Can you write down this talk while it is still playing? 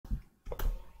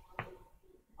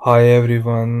Hi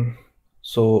everyone.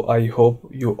 So I hope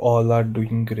you all are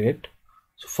doing great.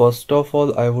 So first of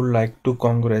all, I would like to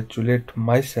congratulate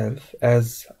myself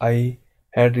as I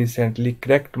had recently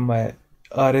cracked my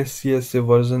Rhcsa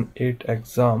version 8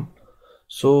 exam.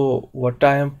 So what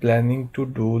I am planning to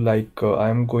do, I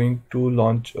am going to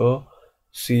launch a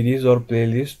series or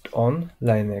playlist on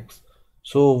Linux.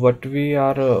 So what we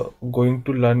are going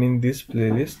to learn in this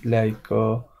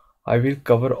playlist, I will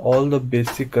cover all the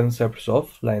basic concepts of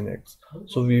Linux.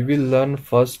 So we will learn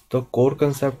first the core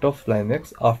concept of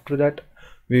Linux. After that,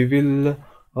 we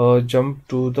will jump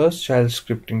to the shell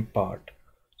scripting part.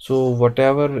 So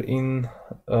whatever in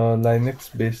Linux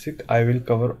basic, I will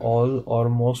cover all or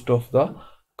most of the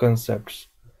concepts.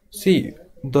 See,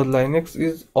 the Linux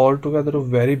is altogether a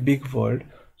very big world.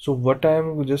 So what I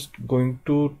am just going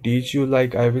to teach you,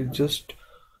 I will just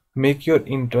make your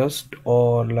interest,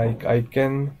 or I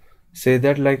can say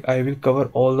that I will cover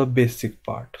all the basic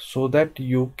part so that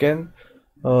you can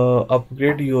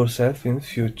upgrade yourself in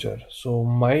future. So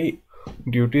my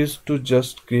duty is to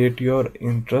just create your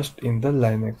interest in the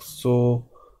Linux. So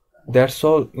that's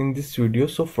all in this video.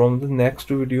 So from the next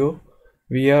video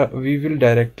we will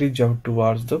directly jump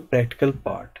towards the practical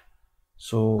part.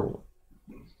 So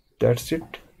that's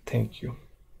it. Thank you.